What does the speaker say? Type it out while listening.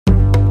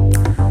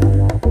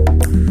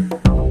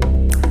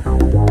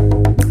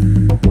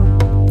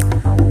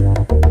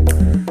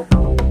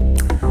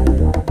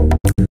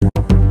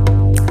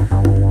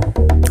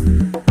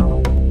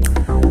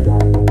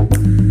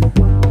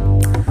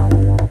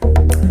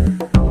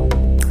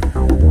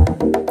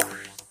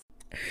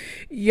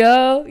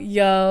Yo.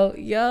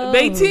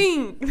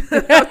 Bayteen.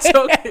 I'm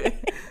joking.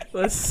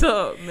 What's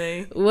up,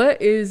 man? What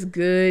is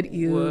good,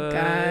 you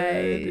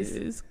guys?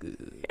 What is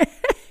good?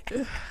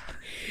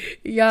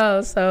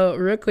 Yo, so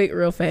real quick,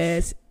 real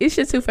fast. It's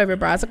your two favorite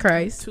brides of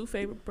Christ. Two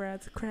favorite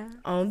brides of Christ.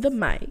 On the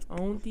mic.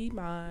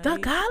 The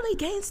Godly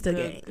Gangster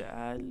Gang. The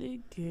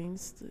Godly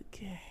Gangster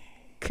Gang.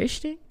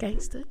 Christian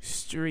Gangster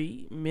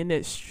Street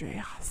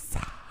Ministry.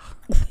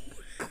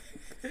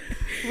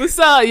 What's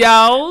up,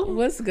 y'all?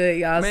 What's good,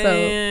 y'all?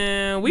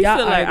 Man, so we y'all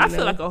feel like I know.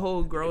 feel like a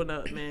whole grown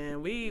up,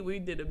 man. We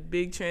did a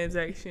big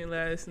transaction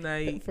last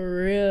night.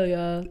 For real,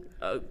 y'all.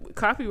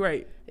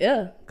 Copyright.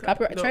 Yeah.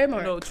 Copyright.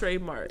 Trademark. No,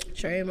 trademark.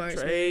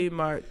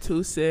 Trademark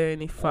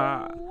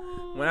 275.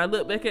 When I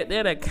look back at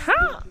that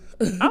account,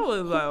 I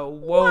was like,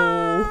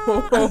 whoa.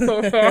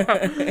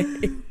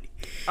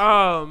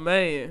 Oh,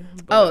 man.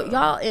 But,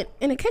 y'all, and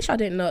in case y'all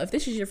didn't know, if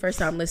this is your first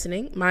time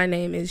listening, my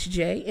name is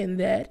Jay, and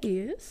that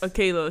is...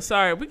 Kayla,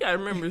 sorry, we got to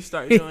remember to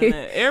start doing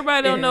that.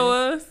 Everybody don't know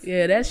us.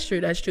 Yeah, that's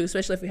true,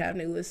 especially if we have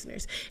new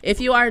listeners.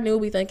 If you are new,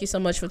 we thank you so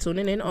much for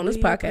tuning in on this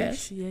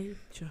podcast. Appreciate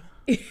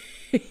you.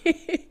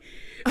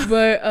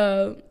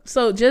 But,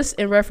 so just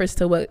in reference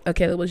to what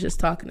Kayla was just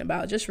talking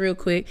about, just real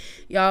quick,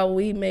 y'all,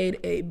 we made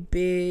a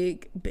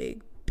big,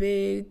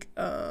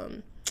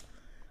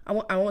 I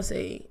don't want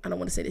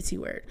to say the T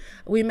word.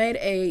 We made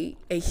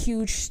a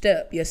huge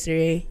step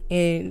yesterday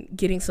in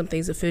getting some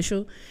things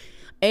official,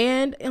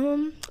 and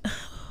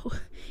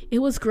it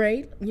was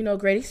great.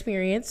 Great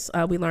experience.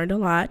 We learned a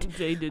lot.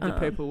 Jay did the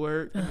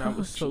paperwork, and I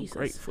was so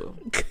grateful.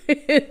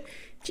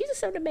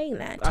 Jesus on the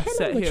mainland. I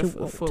sat here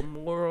for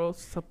moral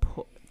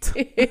support.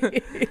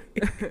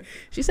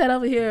 She sat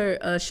over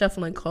here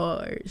shuffling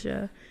cards,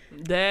 yeah.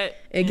 That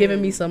and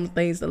giving me some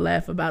things to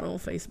laugh about on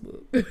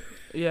Facebook.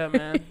 Yeah,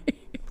 man.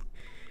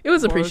 It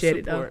was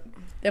appreciated, though.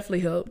 Definitely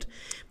helped.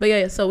 But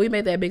yeah, so we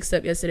made that big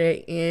step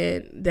yesterday,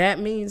 and that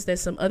means that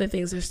some other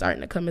things are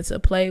starting to come into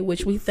play,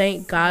 which we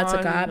thank God.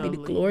 To God be the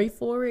glory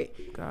for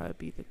it. God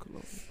be the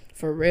glory.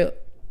 For real.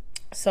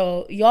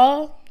 So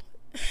y'all,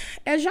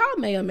 as y'all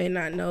may or may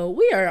not know,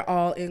 we are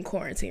all in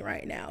quarantine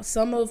right now.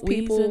 Some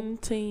people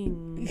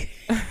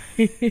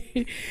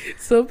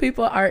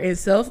are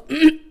in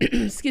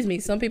excuse me,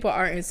 some people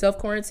are in self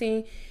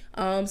quarantine.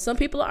 Some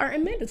people are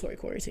in mandatory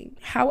quarantine.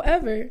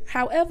 However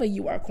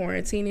you are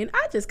quarantining,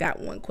 I just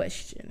got one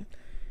question.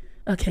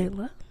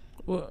 Kayla.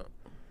 What?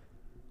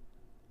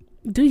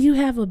 Do you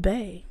have a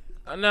bae?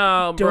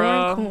 No,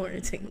 bro. During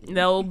quarantine.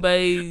 No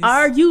baes.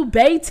 Are you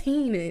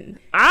bae-teening?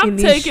 I'm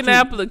taking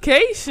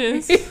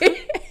applications.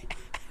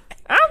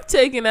 I'm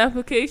taking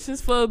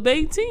applications for a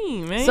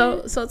bae-teen, man.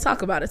 So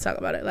talk about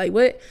it. Like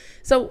what?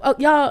 So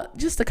y'all,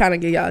 just to kind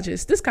of get y'all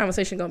just, this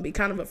conversation gonna be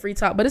kind of a free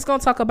talk, but it's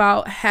gonna talk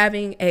about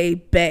having a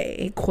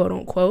bae, quote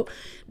unquote,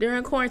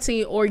 during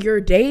quarantine, or your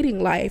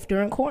dating life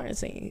during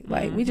quarantine.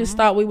 Like we just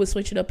thought we would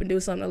switch it up and do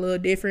something a little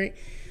different.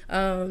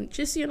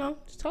 Just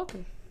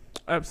talking.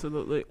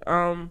 Absolutely.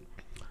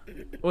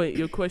 Wait,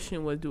 your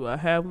question was, do I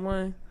have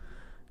one?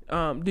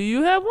 Do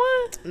you have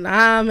one?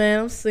 Nah, man,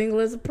 I'm single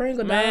as a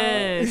Pringle,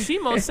 man, dog. She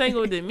more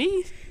single than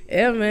me.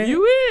 Yeah, man.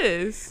 You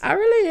is. I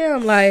really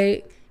am.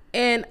 Like,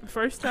 and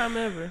first time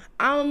ever.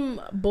 I'm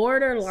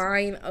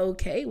borderline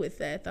okay with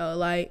that, though.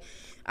 Like,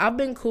 I've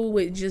been cool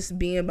with just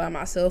being by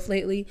myself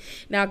lately.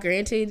 Now,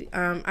 granted,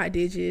 I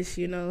did just,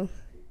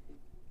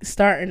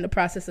 starting the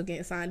process of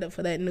getting signed up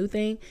for that new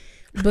thing.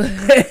 But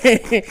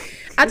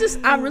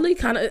I really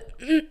kind of,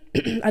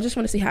 I just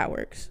want to see how it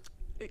works.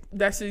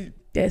 That's it.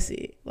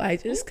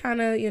 Like, just kind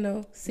of,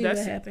 see what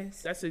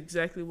happens. That's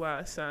exactly why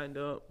I signed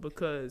up,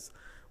 because,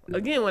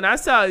 again, when I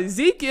saw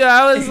Ezekiel,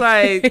 I was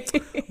like,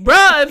 bro,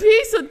 if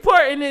he's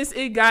supporting this,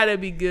 it gotta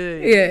be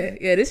good.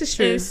 Yeah, this is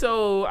true. And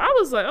so I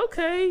was like,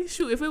 okay,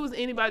 shoot, if it was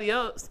anybody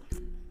else,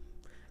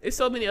 it's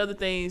so many other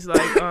things,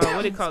 like, what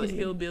do they call it,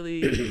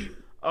 hillbilly,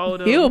 all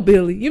them.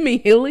 Hillbilly? You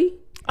mean hilly?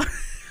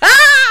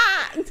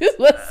 Just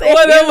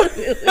whatever.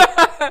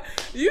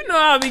 You know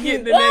I'll be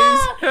getting the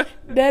names.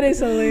 That is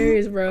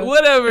hilarious, bro.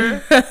 Whatever.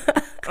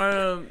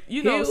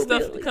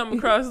 Stuff to come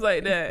across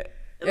like that.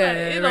 Yeah,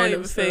 it don't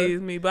even faze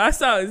me. But I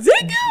saw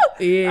Ezekiel.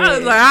 Yeah. I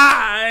was like, all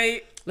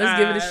right. Let's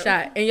give it a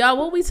shot. And y'all,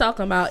 what we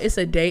talking about, it's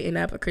a dating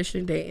app, a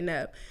Christian dating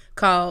app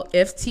called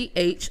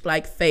FTH,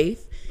 like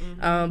faith,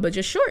 but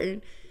just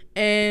shortened.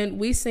 And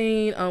we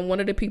seen one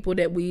of the people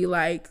that we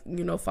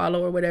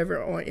follow or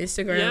whatever on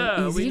Instagram.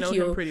 Yeah, Ezekiel. we know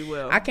him pretty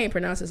well. I can't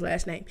pronounce his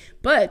last name,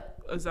 but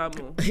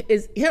Azamu.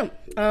 It's him.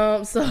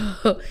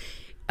 So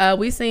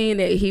we seen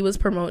that he was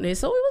promoting it.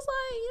 So we was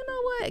like, you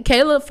know what,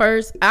 Kayla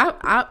first.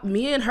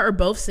 Me and her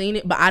both seen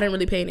it, but I didn't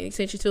really pay any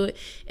attention to it.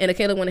 And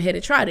Kayla went ahead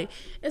and tried it.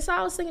 And so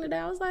I was thinking today,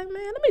 I was like,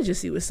 man, let me just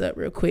see what's up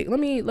real quick.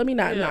 Let me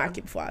not knock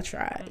it before I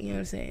try it. You know what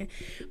I'm saying?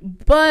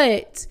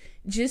 But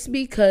just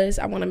because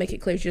I want to make it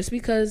clear, just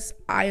because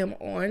I am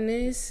on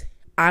this,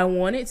 I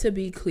want it to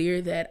be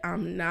clear that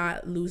I'm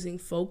not losing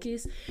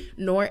focus,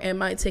 nor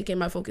am I taking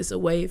my focus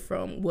away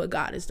from what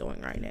God is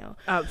doing right now.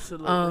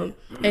 Absolutely.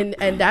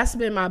 And that's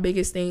been my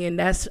biggest thing,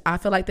 and I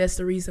feel like that's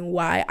the reason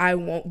why I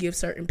won't give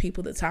certain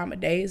people the time of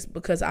day, is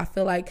because I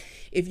feel like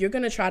if you're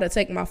gonna try to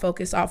take my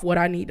focus off what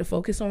I need to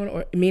focus on,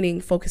 or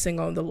meaning focusing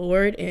on the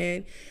Lord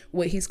and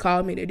what He's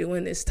called me to do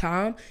in this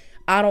time,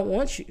 I don't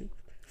want you.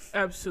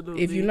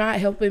 Absolutely. If you're not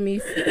helping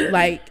me,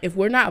 like, if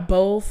we're not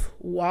both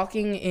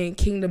walking in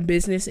kingdom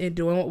business and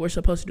doing what we're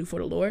supposed to do for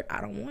the Lord,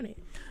 I don't want it.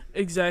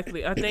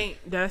 Exactly. I think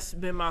that's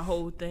been my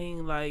whole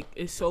thing. Like,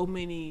 it's so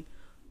many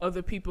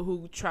other people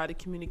who try to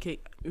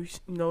communicate.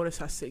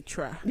 Notice I say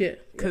try. Yeah.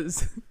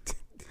 Because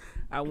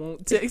I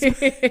won't text.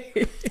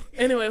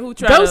 Anyway, who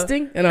try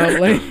ghosting? And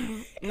I'm like,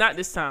 not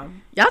this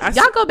time.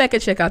 Y'all go back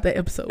and check out that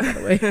episode, by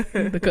the way.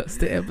 The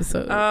ghosting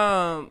episode.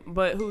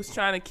 But who's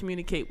trying to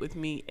communicate with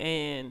me,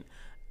 and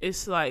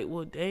it's like,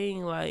 well,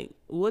 dang, like,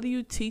 what are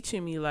you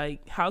teaching me?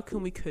 Like, how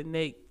can we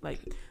connect?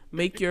 Like,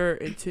 make your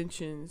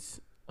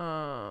intentions.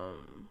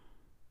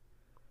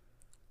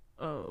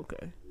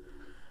 Okay.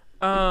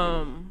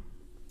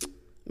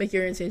 Make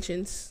your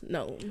intentions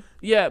known.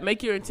 Yeah,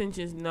 make your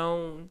intentions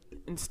known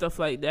and stuff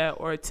like that,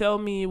 or tell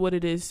me what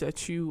it is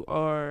that you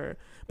are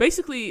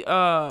basically.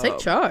 Take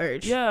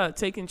charge. Yeah,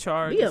 taking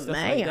charge. Be and a stuff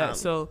man. like that.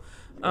 So.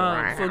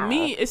 For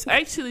me, it's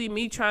actually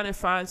me trying to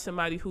find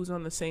somebody who's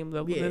on the same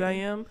level that I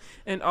am,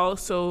 and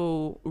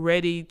also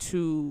ready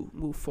to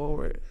move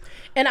forward.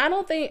 And I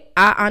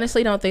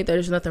honestly don't think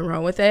there's nothing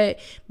wrong with that.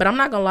 But I'm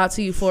not gonna lie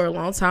to you, for a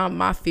long time,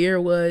 my fear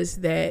was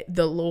that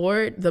the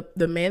Lord,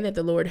 the man that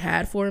the Lord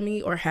had for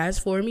me or has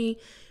for me,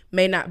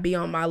 may not be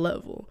on my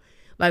level.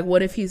 Like,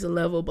 what if he's a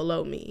level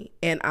below me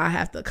and I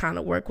have to kind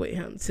of work with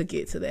him to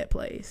get to that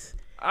place?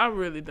 I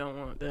really don't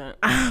want that.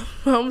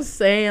 I'm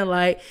saying,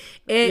 like,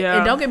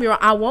 and don't get me wrong,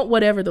 I want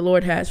whatever the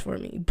Lord has for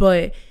me.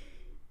 But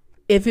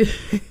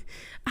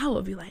I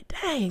would be like,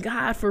 dang,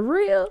 God, for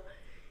real?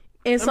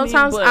 And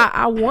sometimes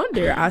I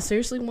wonder. I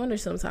seriously wonder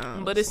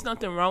sometimes. But it's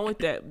nothing wrong with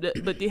that.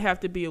 But they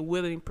have to be a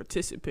willing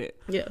participant.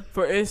 Yeah.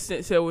 For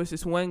instance, there was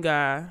this one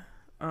guy,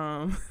 T.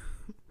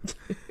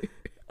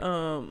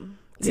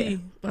 Yeah.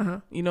 Uh-huh.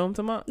 You know what I'm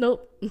talking about?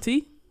 Nope.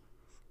 T?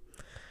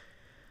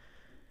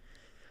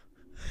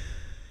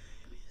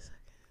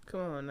 Come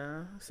on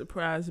now.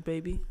 Surprise,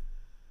 baby.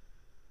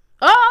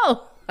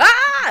 Oh!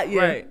 Ah! Yeah.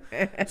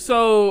 Right.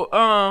 So,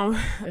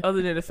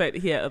 other than the fact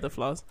that he had other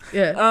flaws.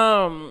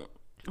 Yeah.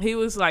 He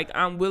was like,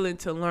 I'm willing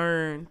to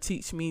learn,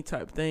 teach me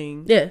type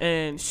thing. Yeah.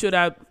 And should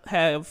I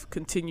have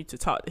continued to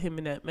talk to him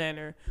in that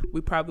manner,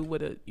 we probably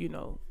would have,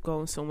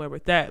 gone somewhere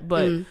with that.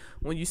 But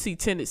when you see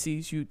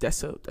tendencies,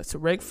 that's a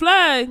red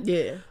flag.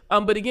 Yeah.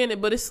 But again,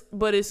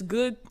 it's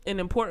good and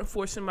important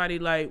for somebody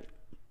like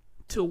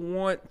to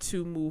want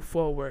to move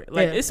forward.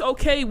 Like, it's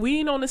okay, we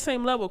ain't on the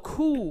same level,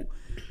 cool.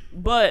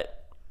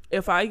 But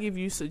if I give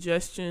you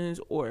suggestions,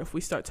 or if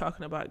we start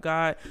talking about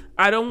God,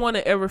 I don't want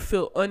to ever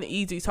feel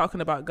uneasy talking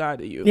about God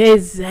to you.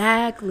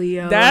 Exactly.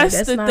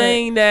 That's the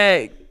thing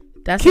that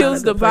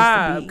kills the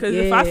vibe. Because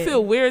if I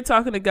feel weird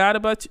talking to God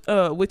about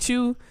with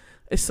you,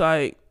 it's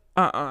like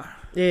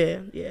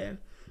Yeah.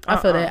 I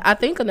feel that. I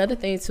think another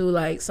thing too,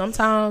 like,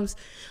 sometimes,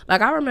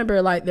 like, I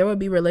remember, like, there would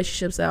be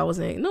relationships that I was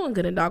in, knowing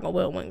good and doggone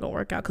well it wasn't gonna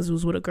work out because it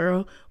was with a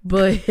girl,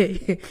 but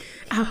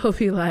I would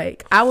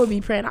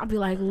be praying, I'd be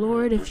like,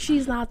 Lord, if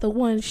she's not the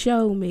one,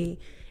 show me.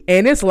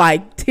 And it's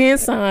like 10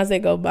 signs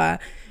that go by,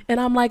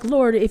 and I'm like,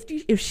 Lord,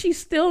 if she's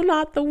still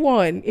not the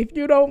one, if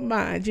you don't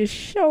mind, just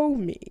show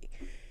me.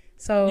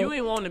 So you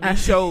ain't want to be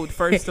showed,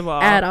 first of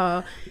all. At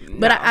all.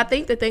 But I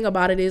think the thing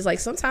about it is, like,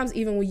 sometimes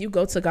even when you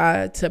go to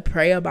God to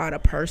pray about a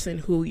person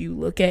who you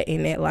look at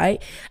in that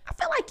light, I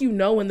feel like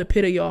in the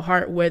pit of your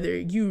heart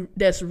whether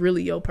that's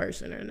really your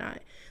person or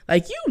not.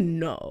 Like,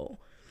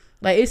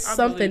 like, it's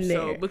something there.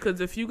 So, because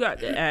if you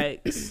got the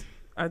axe,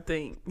 I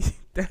think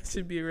that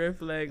should be a red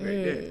flag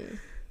right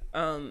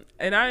there.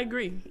 And I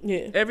agree.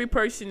 Yeah. Every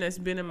person that's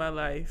been in my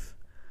life,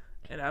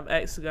 and I've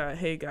asked God,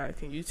 hey, God,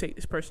 can you take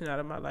this person out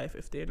of my life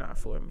if they're not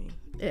for me?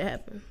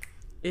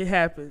 It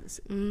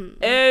happens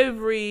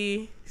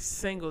every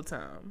single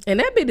time. And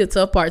that be the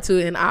tough part, too.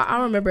 And I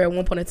remember at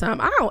one point in time,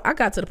 I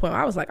got to the point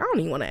where I was like, I don't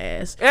even want to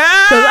ask.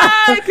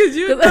 Because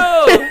you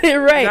know.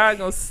 Right. God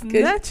going to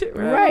snatch it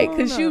right.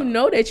 Because you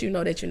know that you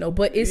know that you know.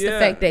 But it's the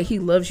fact that he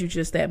loves you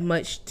just that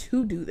much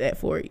to do that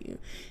for you,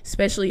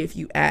 especially if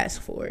you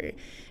ask for it.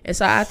 And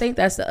so I think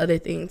that's the other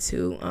thing,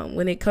 too.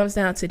 When it comes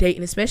down to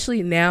dating,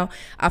 especially now,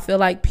 I feel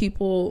like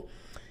people,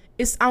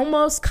 it's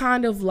almost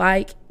kind of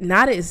like,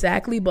 not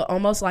exactly, but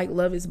almost like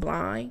love is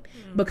blind,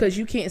 because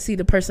you can't see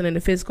the person in the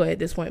physical at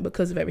this point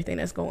because of everything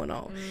that's going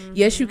on.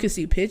 Yes, you can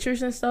see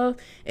pictures and stuff,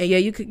 and yeah,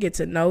 you could get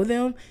to know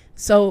them.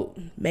 So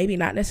maybe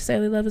not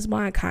necessarily love is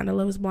blind, kind of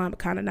love is blind, but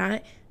kind of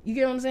not. You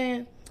get what I'm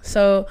saying?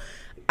 So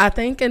I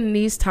think in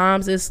these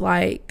times, it's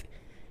like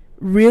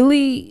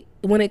really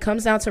when it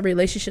comes down to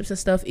relationships and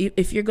stuff,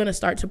 if you're going to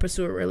start to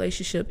pursue a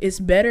relationship, it's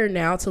better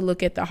now to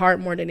look at the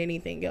heart more than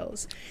anything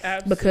else.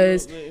 Absolutely.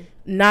 Because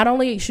not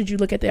only should you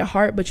look at their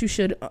heart, but you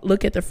should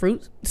look at the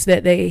fruits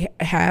that they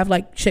have.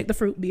 Like, check the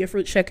fruit, be a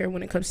fruit checker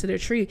when it comes to their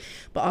tree.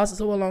 But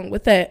also, along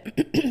with that,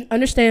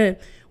 understand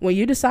when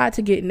you decide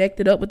to get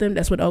nectared up with them,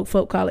 that's what old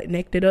folk call it,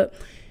 nectared up.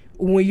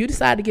 When you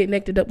decide to get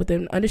nectared up with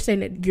them,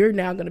 understand that you're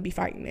now going to be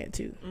fighting that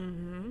too.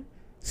 Mm-hmm.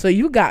 So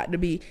you got to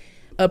be,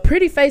 a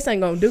pretty face ain't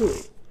going to do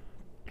it.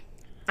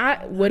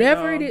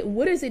 Whatever it is,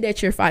 what is it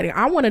that you're fighting?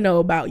 I want to know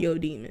about your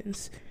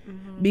demons.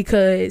 Mm-hmm.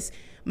 Because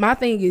my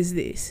thing is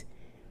this: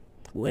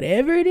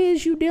 whatever it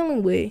is you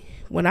dealing with,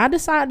 when I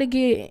decide to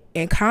get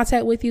in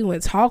contact with you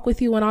and talk with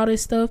you and all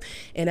this stuff,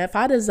 and if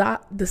I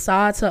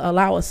decide to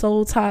allow a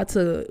soul tie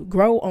to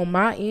grow on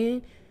my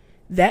end,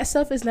 that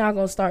stuff is now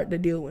going to start to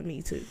deal with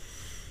me too.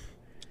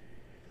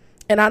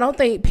 And I don't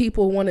think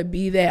people want to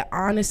be that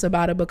honest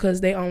about it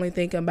because they only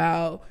think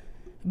about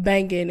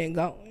banging and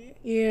going.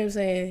 You know what I'm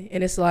saying?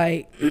 And it's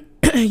like,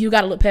 you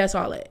got to look past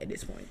all that at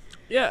this point.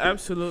 Yeah,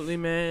 absolutely,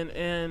 man.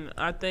 And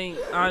I think,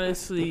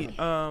 honestly,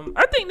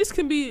 I think this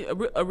can be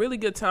a really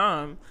good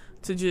time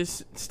to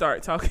just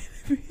start talking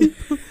to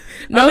people.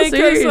 No, I mean,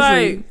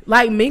 seriously.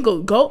 Like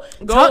mingle. Go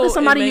talk to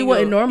somebody you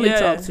wouldn't normally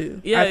talk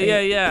to.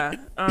 Yeah.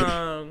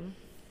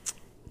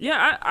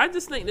 I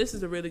just think this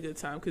is a really good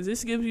time because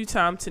this gives you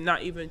time to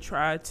not even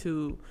try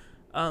to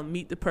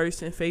meet the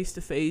person face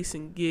to face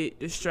and get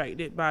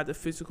distracted by the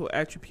physical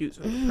attributes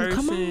of the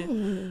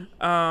person.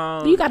 Come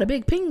on. You got a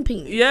big ping.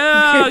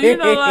 Yeah, you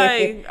know,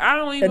 like I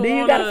don't even. And then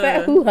you got a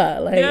fat hoo-ha.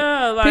 Like,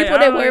 yeah, like people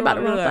that worry about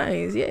the wrong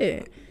things.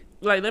 Yeah.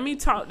 Like, let me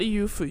talk to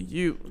you for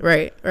you.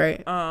 Right.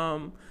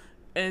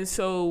 And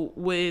so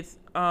with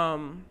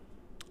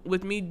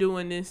me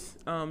doing this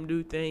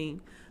new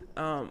thing,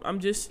 I'm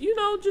just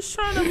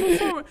trying to move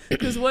forward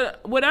because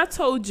what I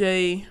told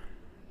Jay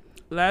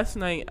last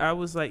night, I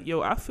was like,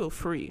 yo, I feel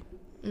free.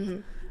 Mm-hmm.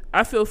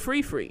 I feel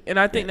free. And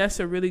I think that's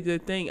a really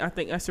good thing. I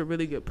think that's a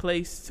really good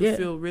place to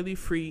feel really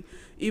free.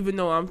 Even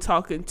though I'm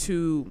talking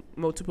to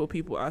multiple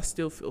people, I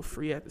still feel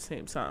free at the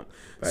same time.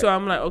 Right. So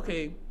I'm like,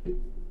 okay,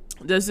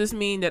 does this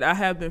mean that I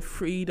have been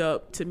freed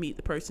up to meet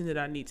the person that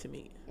I need to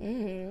meet?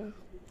 Mm-hmm.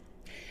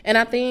 And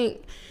I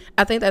think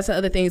that's the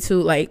other thing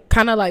too, like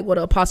kind of like what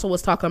Apostle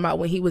was talking about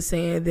when he was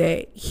saying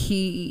that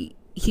he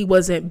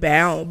wasn't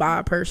bound by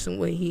a person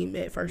when he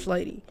met First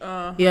Lady.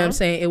 Uh-huh. You know what I'm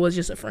saying? It was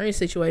just a friend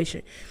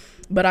situation.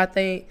 But I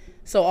think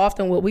so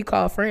often what we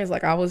call friends,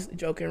 like I was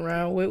joking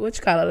around with what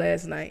you call it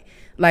last night,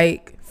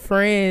 like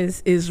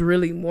friends is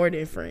really more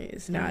than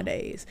friends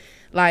nowadays.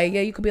 Like,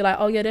 yeah, you could be like,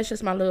 oh yeah, that's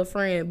just my little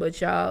friend, but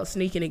y'all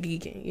sneaking and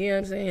geeking. You know what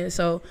I'm saying?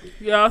 So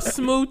y'all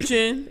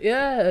smooching.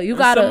 Yeah, you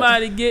got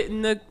somebody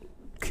getting the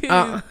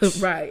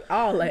right,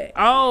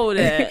 all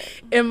that.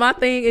 And my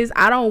thing is,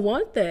 I don't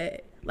want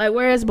that. Like,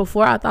 whereas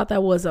before I thought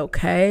that was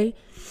okay,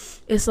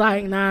 it's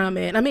like, nah,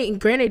 man. I mean,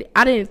 granted,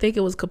 I didn't think it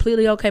was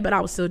completely okay, but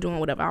I was still doing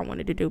whatever I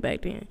wanted to do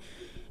back then.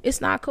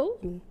 It's not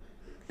cool.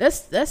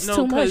 That's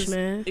too much,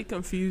 man. It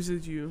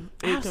confuses you.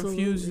 Absolutely.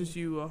 It confuses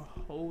you a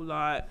whole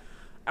lot.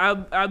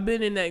 I've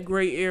been in that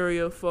gray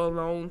area for a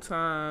long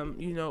time,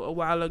 a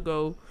while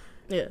ago.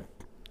 Yeah.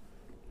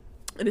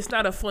 And it's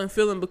not a fun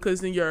feeling because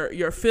then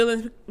your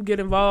feelings get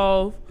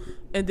involved,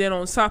 and then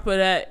on top of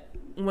that,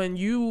 when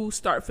you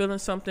start feeling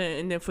something,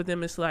 and then for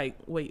them it's like,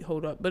 wait,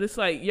 hold up. But it's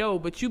like, yo,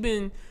 but you've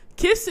been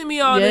kissing me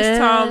all this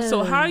time,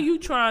 so how you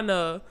trying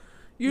to,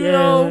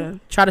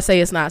 try to say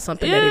it's not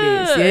something that it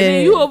is. Yeah,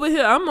 and you over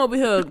here, I'm over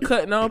here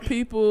cutting on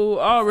people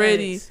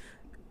already. Thanks.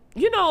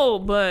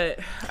 But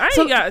I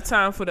ain't got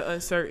time for the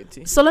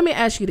uncertainty. So let me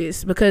ask you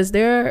this, because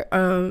there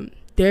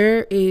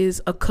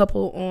is a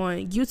couple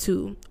on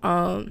YouTube,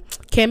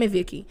 Cam and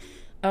Vicky.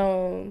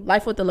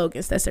 Life with the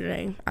Logans, that's their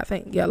name, I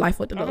think. Yeah, Life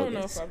with the Logans. I don't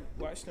know if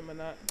I've watched them or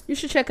not. You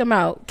should check them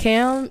out.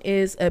 Cam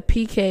is a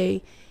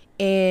PK,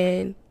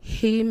 and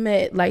he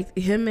met, like,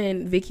 him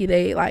and Vicky,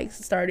 they like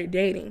started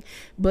dating,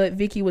 but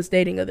Vicky was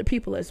dating other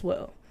people as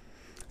well.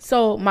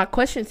 So my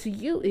question to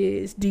you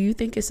is, do you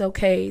think it's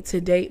okay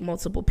to date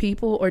multiple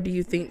people, or do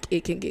you think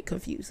it can get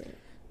confusing?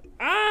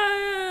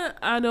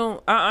 I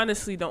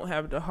honestly don't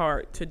have the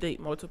heart to date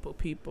multiple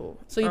people.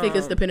 So you think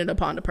it's dependent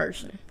upon the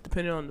person?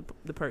 Depending on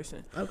the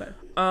person. Okay.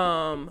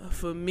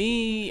 For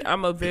me,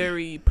 I'm a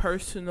very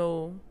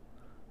personal,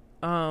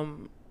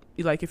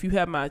 like, if you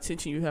have my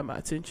attention, you have my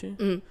attention.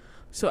 Mm-hmm.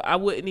 So I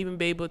wouldn't even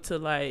be able to,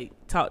 like,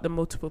 talk to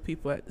multiple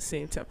people at the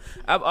same time.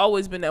 I've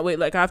always been that way.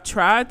 Like, I've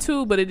tried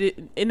to, but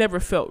it never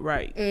felt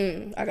right.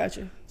 I got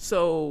you.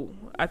 So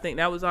I think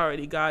that was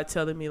already God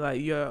telling me, like,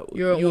 you're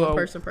a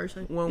one-person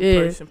person.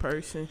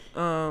 Person.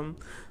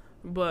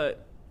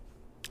 But,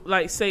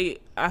 like, say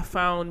I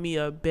found me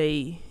a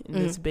bae in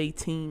this bae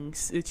teen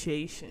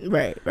situation.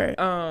 Right.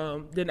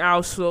 Then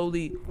I'll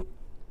slowly,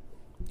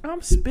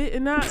 I'm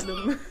spitting out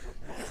them.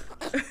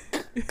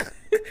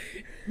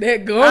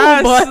 That go,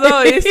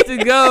 it's to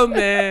go,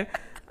 man.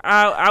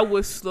 I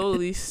would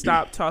slowly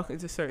stop talking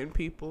to certain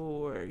people,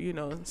 or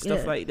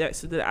stuff like that,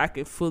 so that I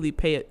can fully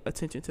pay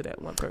attention to that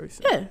one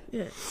person.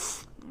 Yeah.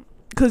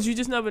 because you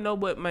just never know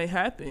what might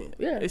happen.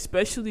 Yeah.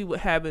 Especially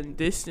with having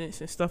distance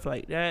and stuff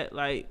like that.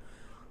 Like,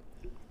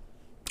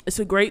 it's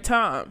a great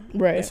time.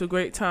 Right. It's a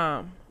great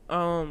time.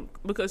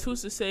 Because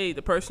who's to say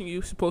the person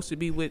you're supposed to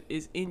be with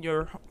is in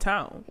your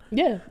town?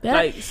 Yeah.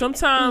 Like,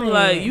 sometimes,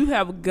 like, you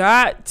have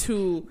got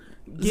to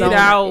get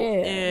out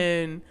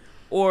and,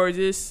 or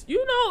just,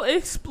 you know,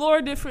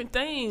 explore different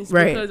things.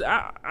 Right. Because,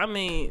 I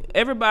mean,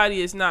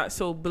 everybody is not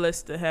so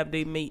blessed to have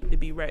their mate to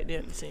be right there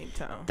in the same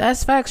town.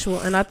 That's factual.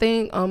 And I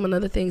think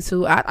another thing,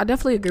 too, I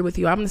definitely agree with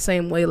you. I'm the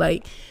same way.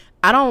 Like,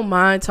 I don't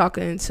mind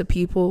talking to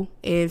people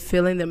and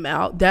feeling them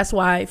out. That's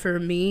why, for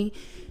me,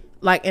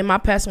 like, in my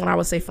past, when I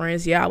would say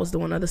friends, I was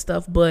doing other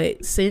stuff.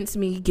 But since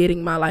me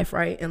getting my life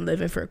right and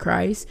living for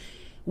Christ,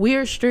 we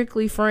are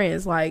strictly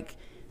friends. Like,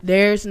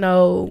 there's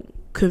no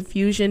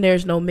confusion.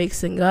 There's no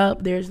mixing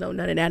up. There's no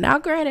none of that. Now,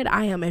 granted,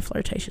 I am a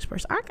flirtatious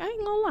person. I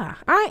ain't gonna lie.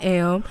 I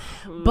am.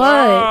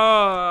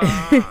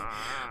 But,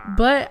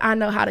 but I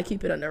know how to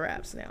keep it under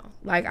wraps now.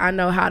 Like, I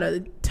know how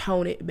to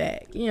tone it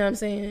back. You know what I'm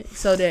saying?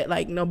 So that,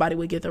 like, nobody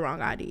would get the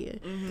wrong idea.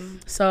 Mm-hmm.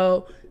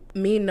 So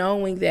me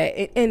knowing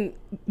that and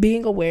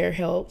being aware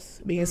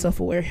helps, being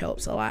self-aware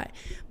helps a lot.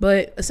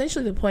 But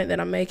essentially the point that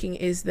I'm making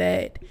is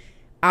that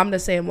I'm the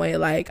same way.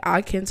 Like,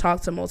 I can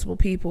talk to multiple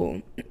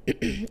people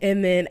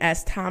and then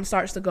as time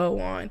starts to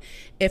go on,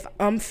 if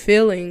I'm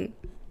feeling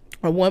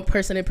or one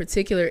person in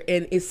particular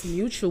and it's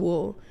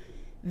mutual,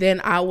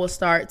 then I will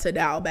start to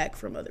dial back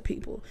from other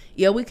people.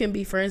 Yeah, we can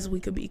be friends, we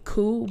could be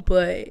cool,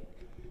 but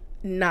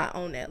not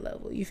on that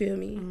level. You feel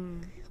me?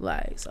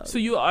 Like, so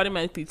you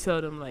automatically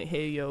tell them, like,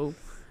 hey, yo,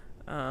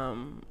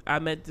 I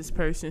met this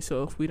person,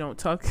 so if we don't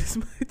talk as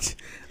much,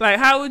 like,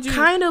 how would you?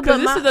 Kind of, because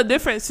this is a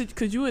different,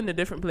 because you in a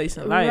different place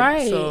in life,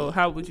 right? So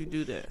how would you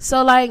do that?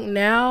 So, like,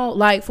 now,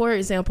 like, for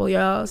example,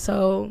 y'all.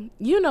 So,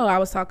 you know, I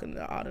was talking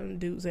to all them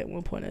dudes at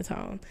one point in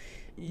time.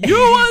 You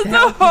was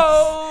a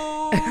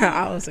hoe.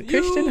 I was a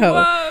Christian hoe.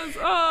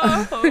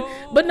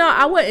 But no,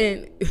 I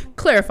wouldn't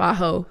clarify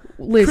hoe.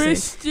 Listen,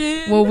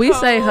 Christian when we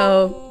hoe. Say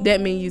hoe, that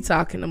means you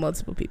talking to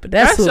multiple people.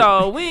 That's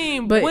all. We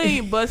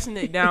ain't busting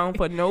it down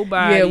for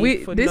nobody.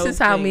 Yeah, this is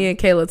how me and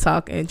Kayla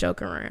talk and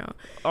joke around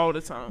all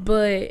the time.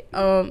 But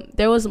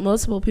there was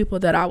multiple people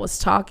that I was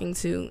talking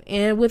to,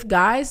 and with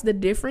guys, the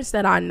difference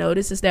that I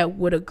noticed is that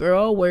with a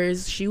girl,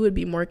 whereas she would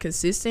be more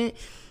consistent,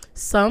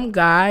 some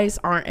guys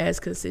aren't as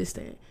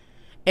consistent.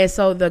 And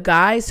so the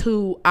guys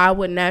who I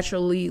would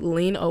naturally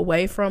lean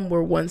away from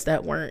were ones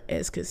that weren't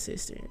as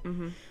consistent.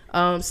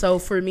 Mm-hmm. So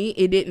for me,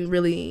 it didn't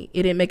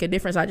make a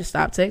difference. I just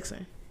stopped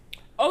texting.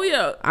 Oh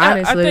yeah,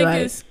 honestly,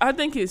 I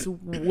think it's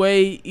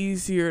way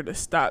easier to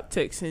stop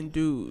texting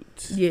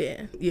dudes.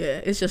 Yeah.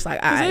 It's just like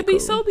it'd be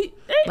cool.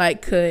 I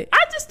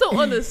just don't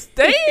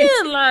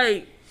understand.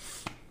 Like,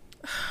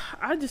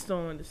 I just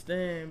don't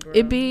understand, bro.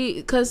 It be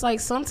because, like,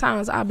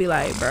 sometimes I'll be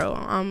like, bro,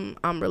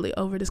 I'm really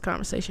over this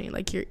conversation.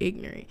 Like, you're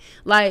ignorant.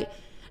 Like,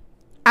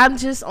 I'm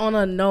just on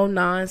a no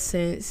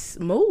nonsense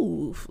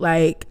move.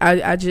 Like,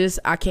 I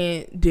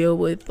can't deal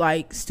with,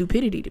 like,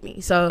 stupidity to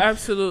me. So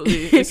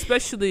absolutely.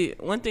 Especially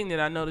one thing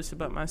that I noticed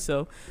about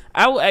myself,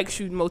 I will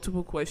ask you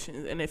multiple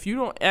questions, and if you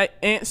don't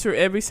answer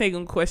every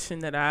single question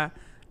that I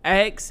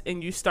ask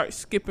and you start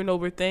skipping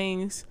over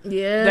things,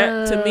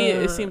 that to me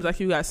it seems like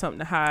you got something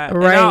to hide.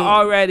 Right.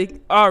 And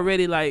I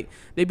already like,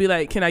 they be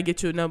like, can I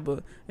get your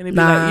number? And they be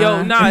like,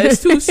 yo, nah,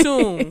 it's too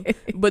soon.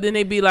 But then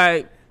they be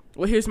like,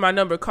 well, here's my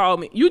number, call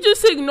me. You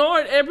just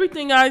ignored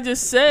everything I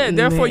just said.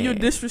 Therefore, you're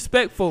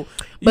disrespectful.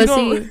 You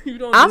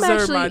don't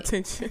deserve my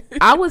attention.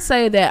 I would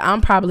say that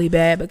I'm probably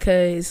bad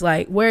because,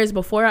 like, whereas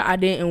before I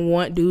didn't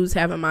want dudes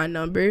having my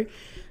number,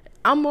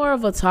 I'm more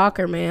of a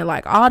talker, man.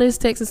 Like, all this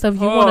text and stuff,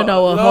 you want to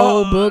know a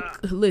whole book.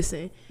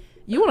 Listen,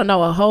 you want to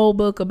know a whole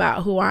book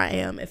about who I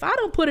am. If I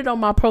don't put it on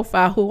my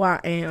profile who I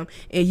am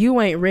and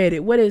you ain't read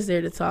it, what is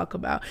there to talk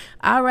about?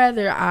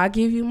 I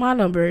give you my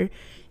number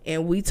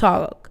and we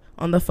talk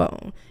on the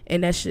phone.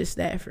 And that's just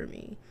that for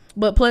me.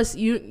 But plus,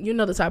 you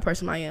know the type of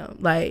person I am.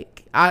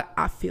 Like,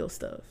 I feel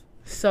stuff.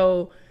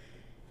 So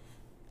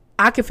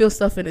I can feel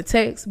stuff in a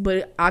text,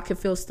 but I can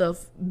feel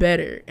stuff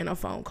better in a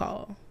phone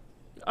call.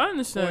 I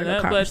understand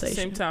that, but at the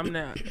same time,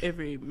 now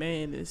every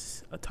man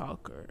is a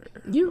talker.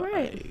 You're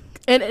right.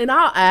 And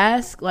I'll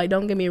ask, like,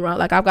 don't get me wrong,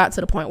 like, I've got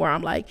to the point where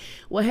I'm like,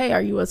 well, hey,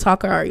 are you a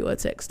talker or are you a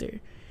texter?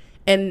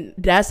 And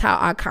that's how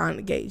I kind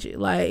of gauge it,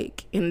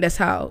 like, and that's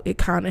how it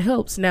kind of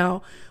helps.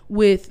 Now,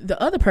 with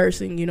the other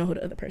person, you know who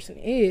the other person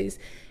is,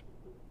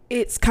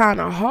 it's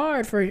kind of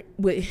hard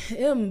with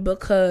him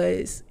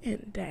because,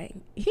 and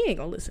dang, he ain't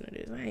gonna listen to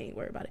this. I ain't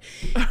worried about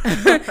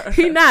it.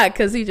 He not,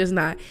 because he just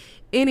not.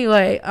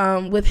 Anyway,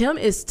 with him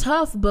it's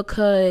tough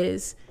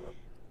because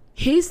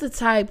he's the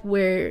type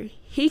where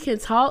he can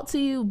talk to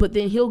you, but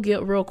then he'll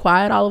get real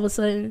quiet all of a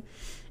sudden,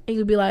 and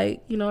you'll be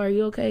like, you know, are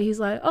you okay? He's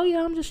like, oh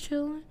yeah, I'm just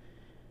chilling.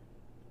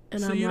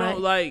 And so I'm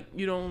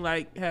you don't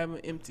like having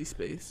empty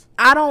space.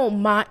 I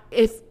don't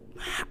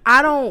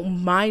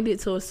mind it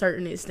to a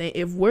certain extent.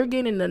 If we're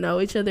getting to know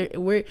each other,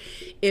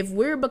 if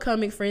we're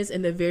becoming friends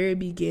in the very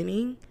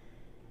beginning,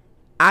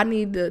 I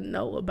need to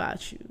know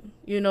about you.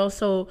 You know,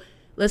 so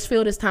let's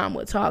fill this time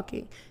with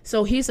talking.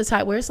 So he's the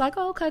type where it's like,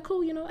 oh, okay,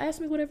 cool, you know,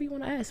 ask me whatever you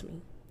want to ask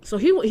me. So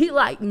he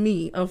like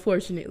me,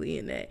 unfortunately,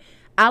 in that.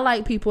 I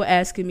like people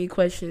asking me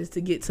questions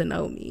to get to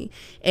know me,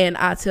 and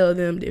I tell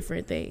them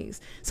different things.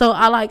 So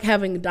I like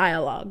having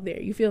dialogue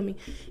there. You feel me?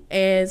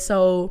 And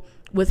so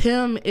with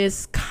him,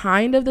 it's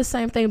kind of the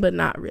same thing, but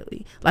not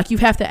really. Like, you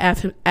have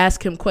to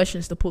ask him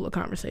questions to pull a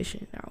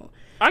conversation out.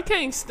 I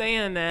can't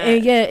stand that.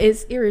 And yeah,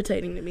 it's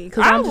irritating to me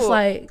because I'm just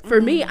like, for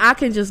me, I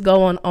can just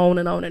go on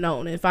and on and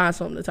on and find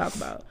something to talk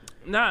about.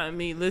 Not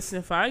me. Listen,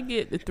 if I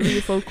get the 3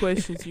 or 4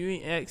 questions, you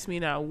ain't ask me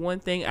not one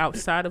thing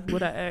outside of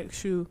what I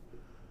asked you,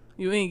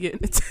 you ain't getting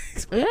the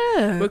text.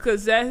 Yeah.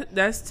 Because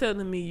that's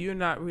telling me you're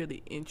not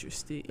really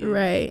interested.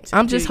 Right.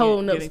 I'm just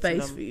holding up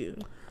space for you.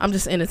 I'm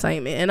just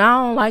entertainment. And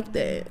I don't like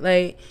that.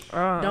 Like,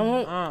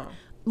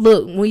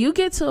 look, when you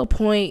get to a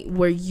point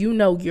where you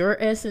know your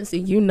essence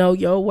and you know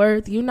your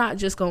worth, you're not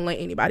just going to let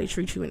anybody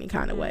treat you any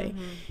kind of way.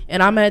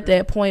 And I'm at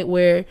that point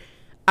where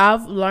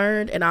I've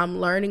learned, and I'm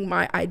learning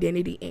my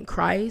identity in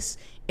Christ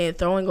and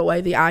throwing away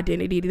the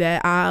identity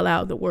that I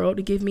allowed the world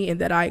to give me and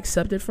that I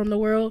accepted from the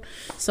world.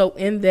 So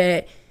in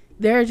that,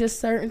 there are just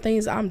certain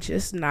things I'm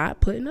just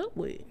not putting up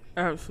with.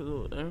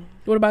 Absolutely.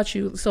 What about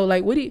you? So,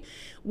 like, what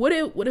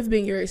have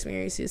been your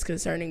experiences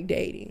concerning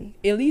dating,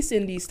 at least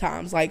in these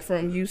times, like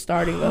from you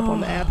starting up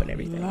on the app and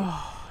everything?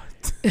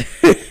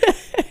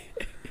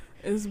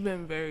 It's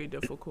been very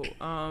difficult.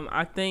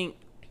 I think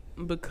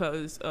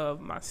because of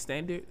my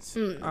standards.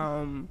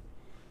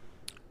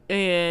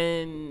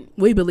 And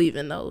we believe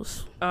in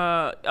those.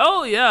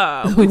 Oh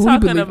yeah, we're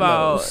talking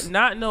about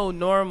not no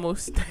normal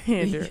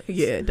standards.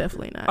 Yeah,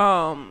 definitely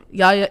not.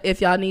 Y'all,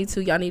 if y'all need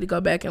to go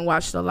back and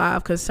watch the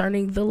live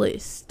concerning the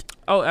list.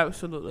 Oh,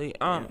 absolutely.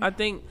 I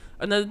think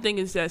another thing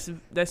is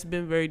that's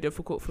been very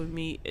difficult for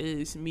me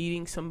is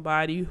meeting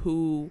somebody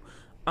who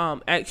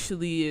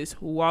actually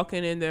is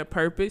walking in their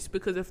purpose,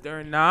 because if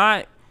they're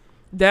not,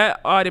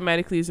 that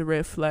automatically is a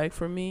red flag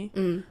for me.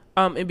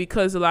 And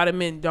because a lot of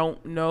men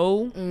don't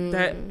know,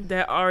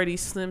 that already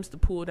slims the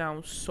pool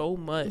down so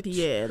much.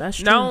 Yeah, that's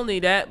true. Not only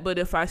that, but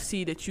if I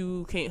see that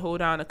you can't hold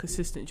down a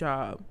consistent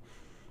job,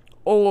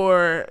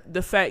 or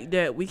the fact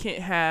that we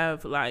can't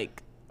have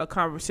like a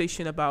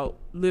conversation about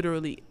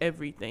literally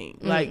everything.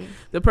 Like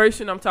the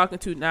person I'm talking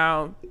to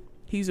now,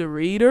 he's a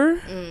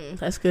reader.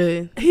 That's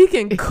good. He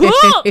can cook.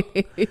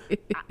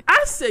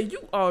 I said,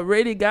 you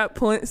already got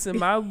points in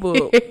my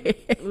book.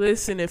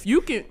 Listen, if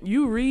you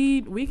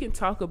read, we can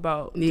talk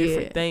about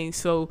different things.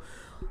 So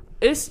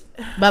it's,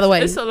 by the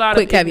way, it's a lot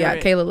quick of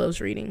caveat, Kayla loves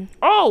reading.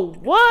 Oh,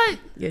 what?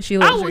 Yeah, she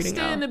loves reading. I would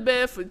stay in the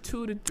bed for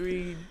 2 to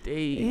 3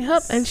 days.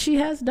 Yep, and she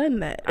has done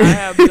that. I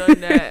have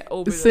done that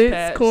over the since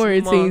past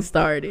quarantine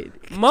started.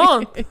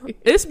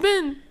 It's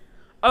been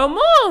a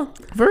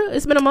month. For real?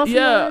 It's been a month.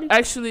 Yeah,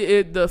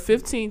 actually, the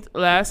 15th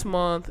last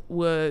month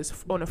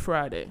was on a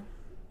Friday.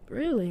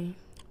 Really?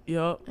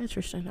 Yup.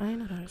 Interesting. I didn't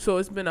know that. So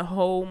it's been a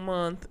whole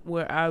month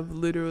where I've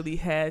literally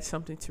had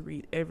something to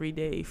read every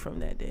day from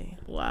that day.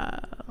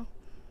 Wow.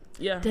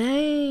 Yeah.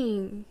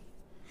 Dang.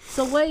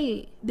 So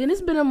wait, then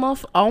it's been a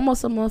month,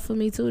 almost a month for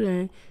me too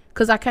then.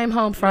 Because I came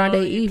home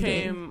Friday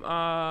evening.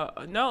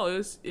 No,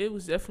 it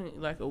was definitely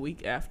like a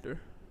week after.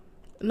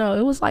 No,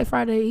 it was like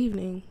Friday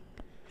evening.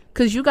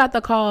 Because you got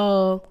the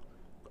call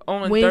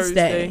on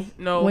Wednesday. Thursday.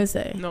 No,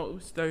 Wednesday. No, it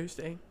was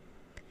Thursday.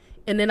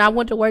 And then I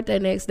went to work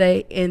that next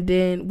day. And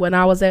then when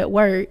I was at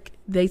work,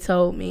 they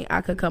told me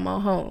I could come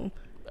on home.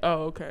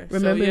 Oh, okay.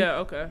 Remember? So, yeah,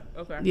 okay.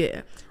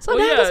 Yeah. So,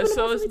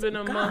 it's been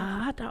a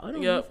month.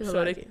 Yep.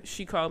 So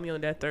she called me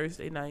on that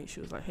Thursday night. She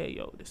was like, hey,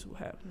 yo, this is what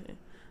happened.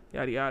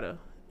 Yada, yada.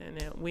 And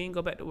then we didn't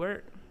go back to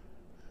work.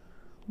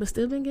 But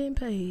still been getting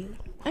paid.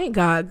 Ain't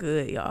God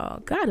good, y'all?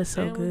 God is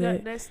so good. We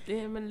got that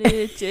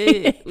stimulus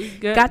check. We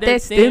got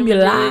that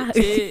stimulus.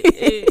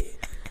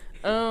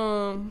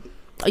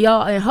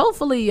 Y'all, and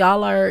hopefully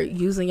y'all are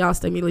using y'all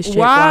stimulus check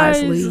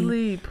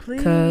wisely.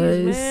 Please,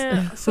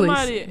 man.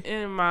 Somebody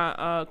in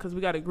my, because we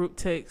got a group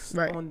text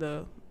on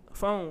the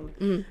phone,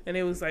 and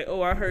it was like,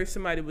 oh, I heard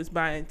somebody was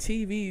buying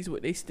TVs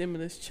with their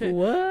stimulus check.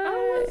 What? I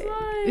was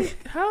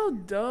like, how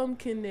dumb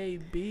can they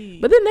be?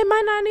 But then they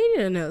might not need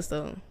anything else,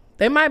 though.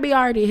 They might be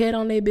already ahead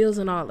on their bills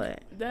and all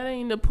that. That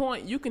ain't the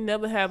point. You can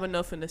never have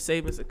enough in the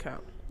savings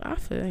account. I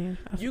feel you.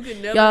 You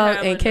can never y'all,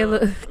 have and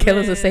enough.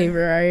 Kayla's a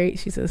saver, all right?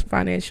 She's a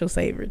financial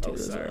saver, too. Oh,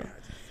 sorry.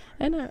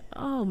 And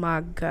oh, my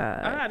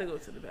God. I got to go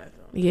to the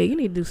bathroom. Yeah, you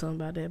need to do something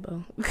about that,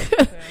 bro.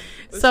 Okay.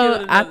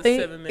 So I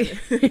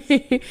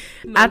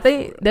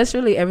think that's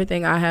really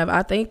everything I have.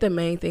 I think the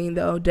main thing,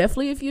 though,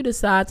 definitely if you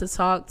decide to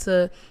talk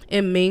to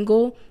and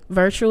mingle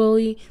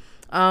virtually,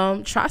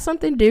 try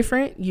something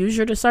different. Use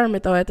your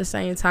discernment, though, at the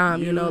same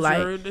time.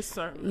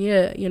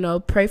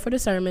 Pray for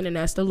discernment and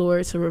ask the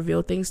Lord to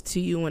reveal things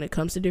to you when it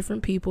comes to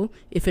different people.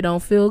 If it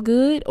don't feel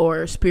good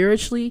or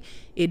spiritually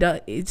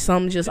it's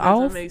something just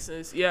off, make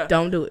sense. Yeah,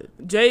 don't do it.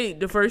 Jay,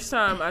 the first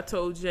time I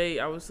told Jay,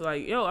 I was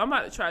like, yo, I'm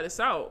about to try this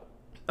out.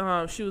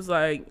 She was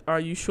like, are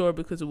you sure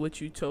because of what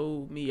you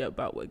told me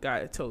about what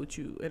God had told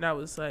you? And I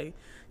was like,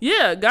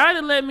 Yeah, God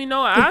done let me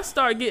know. I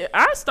start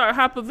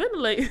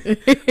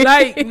hyperventilating.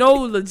 Like, no,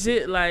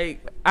 legit.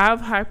 Like,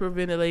 I've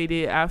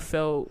hyperventilated. I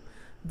felt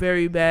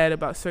very bad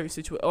about certain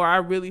situations, or I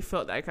really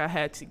felt like I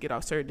had to get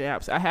off certain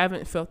apps. I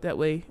haven't felt that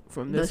way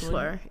from this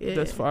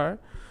thus far.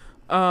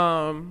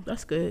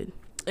 That's good.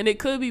 And it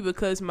could be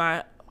because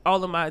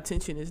all of my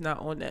attention is not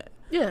on that.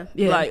 Yeah.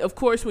 Like, of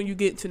course, when you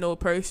get to know a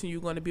person,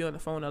 you're going to be on the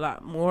phone a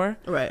lot more.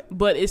 Right.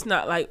 But it's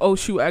not like, oh,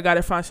 shoot, I got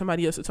to find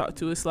somebody else to talk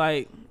to. It's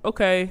like,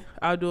 okay,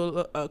 I'll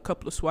do a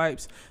couple of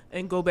swipes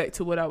and go back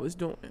to what I was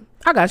doing.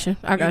 I got you.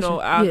 I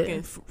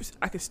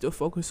can still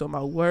focus on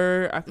my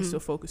word. I can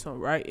still focus on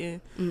writing.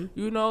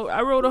 You know,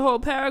 I wrote a whole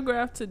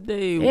paragraph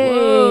today.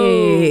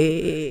 Whoa.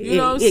 You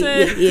know what I'm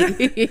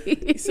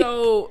saying?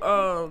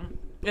 So,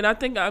 and I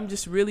think I'm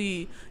just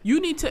really, you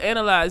need to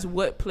analyze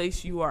what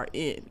place you are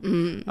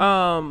in.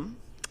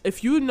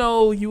 If you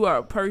know you are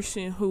a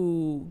person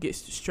who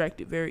gets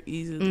distracted very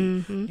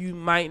easily, you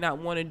might not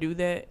want to do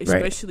that,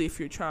 especially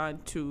if you're trying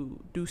to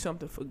do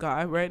something for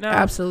God right now.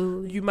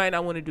 Absolutely. You might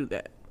not want to do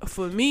that.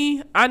 For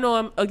me, I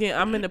know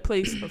I'm in a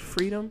place of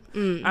freedom.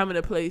 I'm in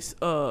a place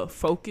of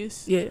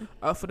focus. Yeah.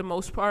 For the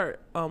most part,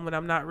 when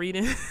I'm not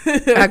reading.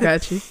 I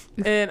got you.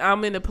 And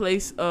I'm in a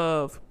place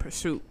of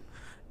pursuit.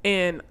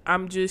 And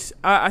I'm just,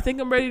 I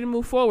think I'm ready to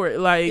move forward.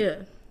 Like,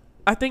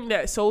 I think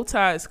that soul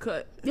tie is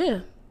cut.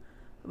 Yeah.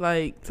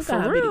 Like, to for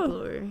God real. Be the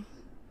glory.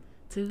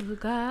 To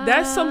God.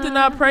 That's something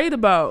I prayed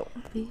about.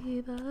 Be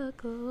the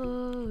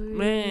glory.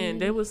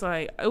 Man, it was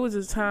a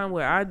time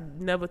where I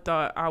never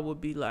thought I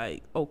would be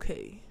like,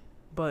 okay.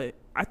 But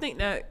I think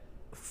that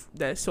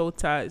soul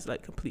tie is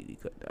like completely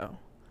cut down.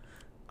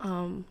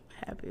 I'm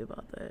happy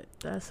about that.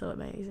 That's so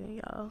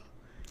amazing, y'all.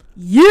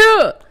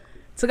 Yeah.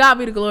 To God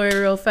be the glory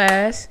real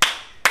fast.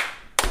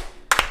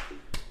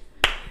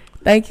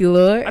 Thank you,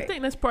 Lord. I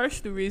think that's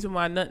partially the reason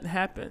why nothing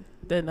happened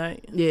that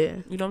night. Yeah.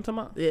 You know what I'm talking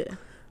about? Yeah.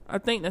 I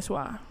think that's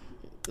why.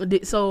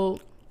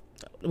 So,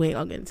 we ain't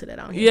gonna get into that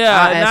on here.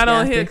 Yeah, not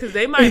on here, because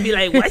they might be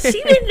like, what's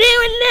she been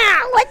doing now?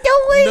 What the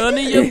way? None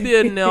of your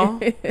bill, no.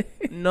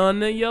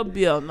 None of your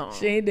bill, no.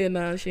 She ain't did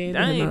nothing. She ain't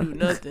I ain't do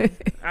nothing.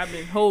 I've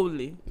been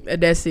holy.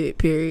 That's it,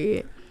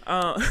 period.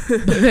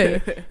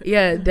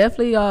 Yeah,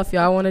 definitely, y'all. If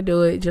y'all want to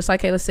do it, just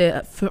like Kayla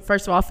said,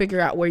 first of all,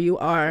 figure out where you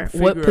are,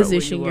 what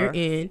position you're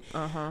in.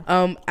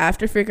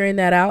 After figuring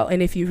that out,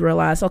 and if you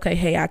realize, okay,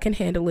 hey, I can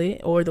handle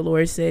it, or the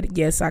Lord said,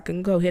 yes, I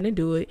can go ahead and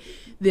do it,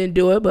 then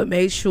do it. But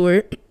make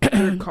sure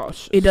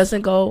it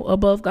doesn't go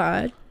above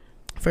God.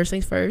 First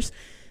things first.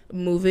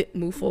 Move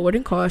forward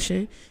in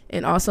caution,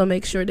 and also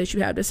make sure that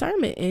you have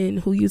discernment in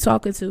who you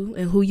talking to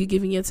and who you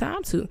giving your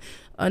time to.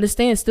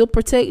 Understand, still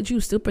protect you,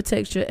 still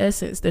protect your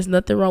essence. There's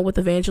nothing wrong with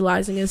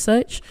evangelizing and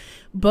such,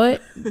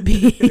 but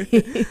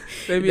baby,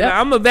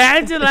 I'm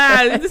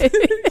evangelizing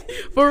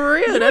for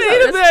real.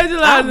 That's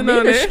evangelizing on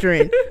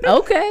ministering.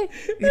 Okay,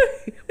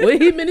 what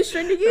he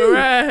ministering to you?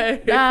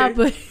 Right? Nah,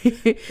 but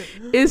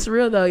it's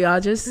real though, y'all.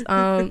 Just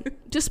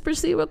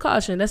proceed with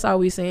caution. That's all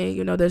we saying.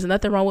 You know, there's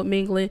nothing wrong with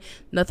mingling,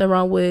 nothing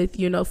wrong with,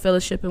 you know,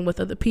 fellowshipping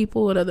with other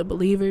people and other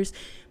believers,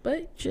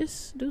 but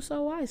just do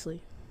so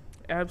wisely.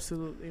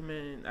 Absolutely,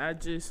 man.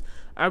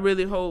 I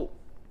really hope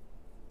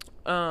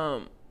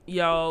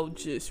y'all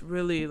just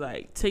really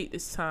like take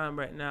this time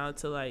right now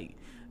to like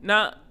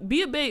not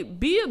be a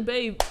babe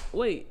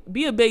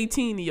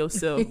teen to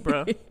yourself,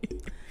 bro.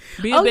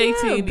 Be a babe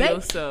teen to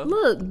yourself.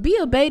 Look, be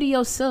a babe to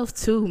yourself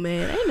too,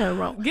 man. Ain't nothing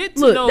wrong. Get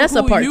to know that's who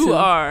a part you two.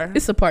 are.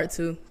 It's a part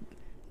two.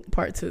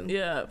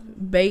 Yeah.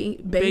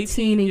 Babe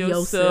teen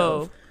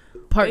yourself.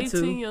 Part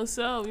 2.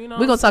 Yourself, you know.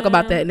 We're gonna talk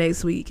about that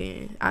next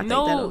weekend. I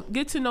think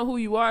get to know who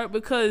you are,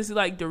 because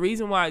like the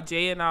reason why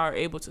Jay and I are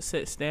able to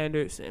set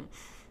standards and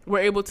we're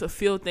able to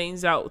feel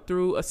things out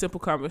through a simple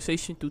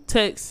conversation through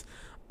text,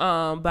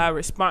 by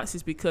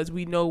responses, because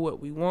we know what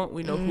we want,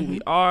 we know who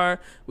we are,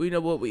 we know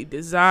what we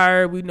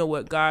desire, we know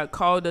what God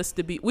called us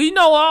to be, we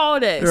know all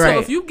that. Right. So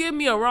if you give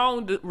me a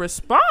wrong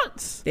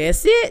response,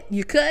 that's it,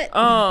 you cut.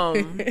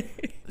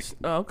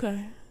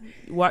 Okay.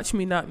 Watch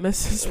me not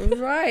message.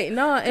 Right.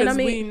 No, and I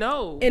mean, we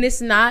know. And it's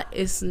not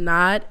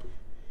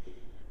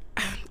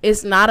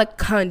a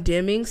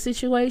condemning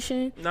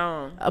situation.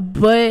 No.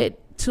 But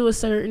to a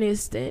certain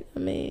extent, I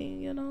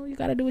mean, you know, you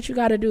got to do what you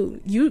got to do.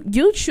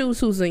 You choose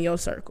who's in your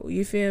circle.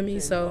 You feel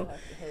me? So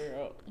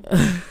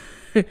Bro,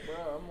 I'm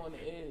on the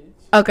edge.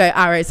 Okay,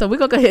 all right. So we're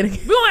going to go ahead and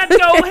we're going to have to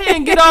go ahead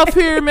and get off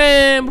here,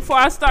 man, before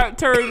I start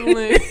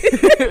turtling.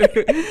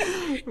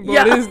 Bro,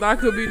 yeah. This is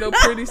not going to be no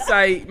pretty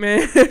sight,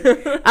 man.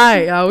 All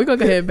right, y'all. We're going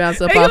to go ahead and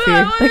bounce up off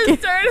here.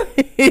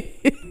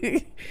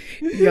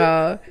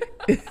 Y'all,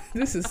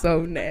 this is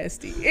so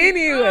nasty.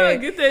 Anyway.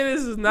 Get that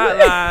this is not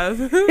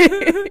live.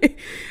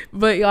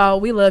 But y'all,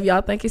 we love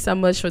y'all. Thank you so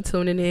much for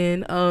tuning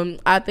in.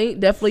 I think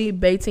definitely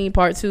Bateen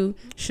Part 2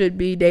 should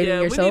be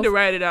dating yourself. We need to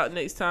write it out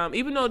next time.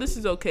 Even though this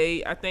is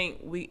okay, I think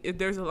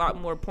there's a lot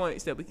more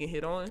points that we can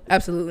hit on.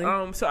 Absolutely.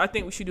 So I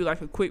think we should do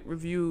like a quick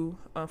review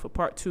for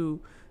Part 2.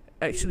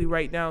 Actually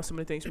write down some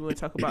of the things we want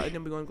to talk about, and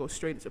then we're going to go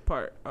straight into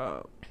part.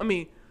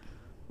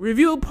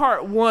 review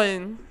part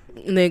 1.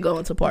 And then go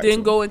into part 2.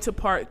 Then go into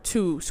part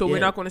 2. So we're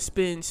not going to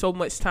spend so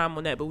much time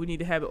on that, but we need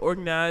to have it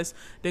organized.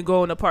 Then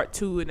go into part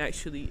 2 and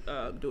actually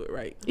do it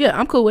right. Yeah,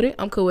 I'm cool with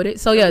it.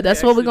 So yeah,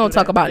 that's what we're going to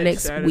talk about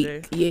next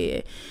week.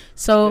 Yeah.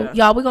 So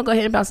y'all, we're going to go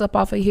ahead and bounce up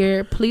off of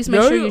here. Please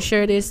make sure you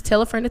share this.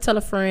 Tell a friend to tell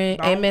a friend.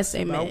 Bounce.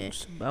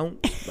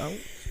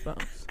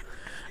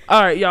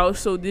 All right, y'all.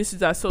 So this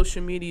is our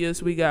social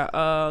medias. We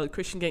got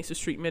Christian Gangster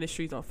Street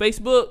Ministries on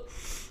Facebook.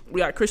 We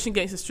got Christian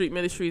Gangster Street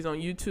Ministries on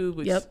YouTube.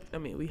 Which, I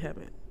mean, we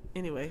haven't.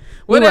 Anyway,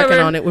 we're working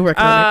on it. We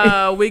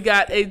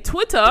got a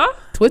Twitter.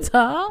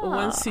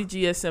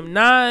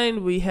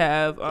 1CGSM9. We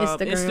have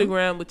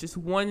Instagram, which is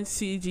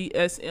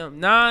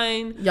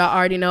 1CGSM9. Y'all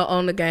already know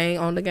On the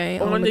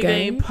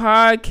Game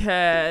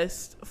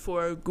podcast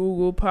for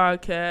Google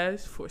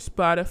Podcasts, for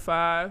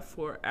Spotify,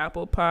 for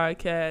Apple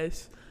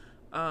Podcasts,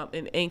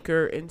 and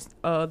Anchor and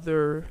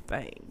other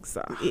things.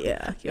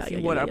 If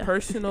you want our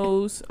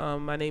personals,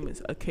 my name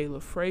is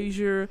Akayla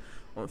Frazier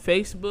on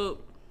Facebook.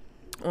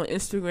 On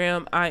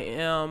Instagram, I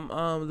am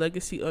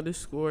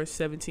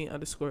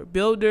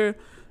legacy_17_builder.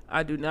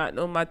 I do not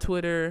know my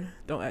Twitter.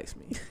 Don't ask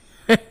me.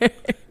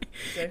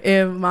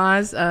 And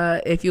mine's,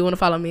 if you want to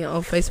follow me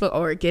on Facebook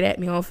or get at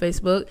me on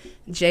Facebook,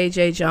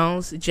 JJ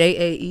Jones,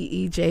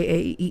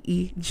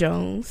 JAEE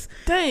Jones.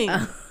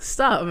 Dang.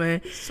 Stop,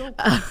 man. So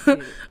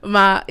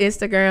my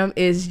Instagram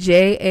is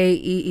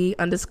JAEE_TSPEEKZZ.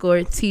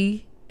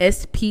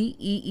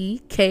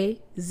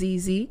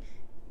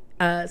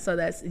 So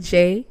that's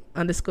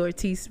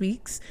J_T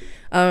Speaks.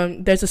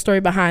 There's a story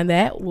behind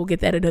that. We'll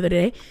get that another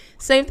day.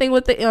 Same thing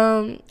with the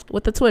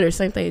Twitter.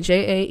 Same thing.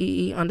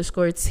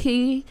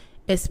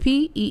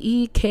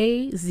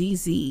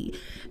 JAEE_TSPEEKZZ.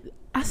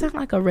 I sound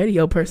like a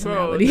radio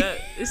personality. Bro,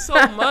 it's so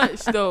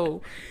much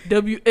though.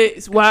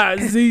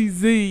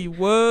 WXYZZ.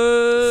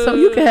 What? So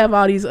you can have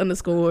all these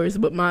underscores,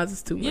 but mine's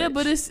is too much. Yeah,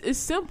 but it's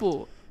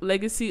simple.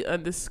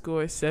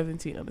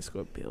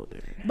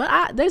 Legacy_17_builder.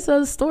 But there's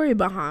a story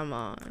behind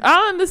mine.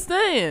 I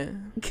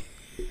understand.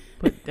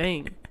 But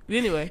dang.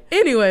 Anyway,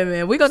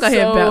 man, we're going to go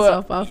ahead and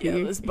bounce off here.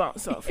 Let's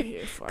bounce off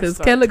here. Because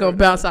Kelly going to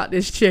bounce out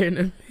this chair in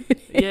a minute.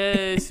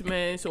 Yes,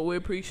 man. So we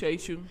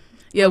appreciate you.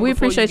 Yeah, we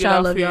appreciate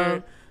y'all. Love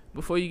y'all.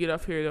 Before you get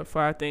off here, there are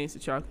 5 things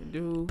that y'all can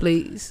do.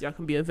 Please. Y'all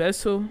can be a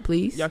vessel.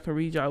 Please. Y'all can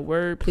read y'all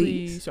word.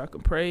 Please. Y'all can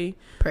pray.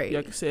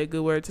 Y'all can say a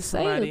good word to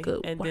somebody.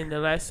 Then the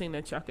last thing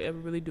that y'all can ever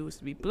really do is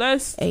to be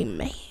blessed.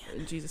 Amen.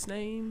 In Jesus'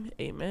 name,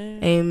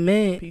 amen.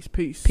 Amen. Peace.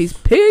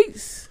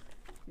 Peace.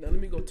 Now let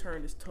me go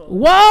turn this tub.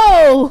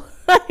 Whoa!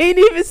 I ain't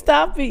even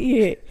stopped it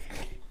yet.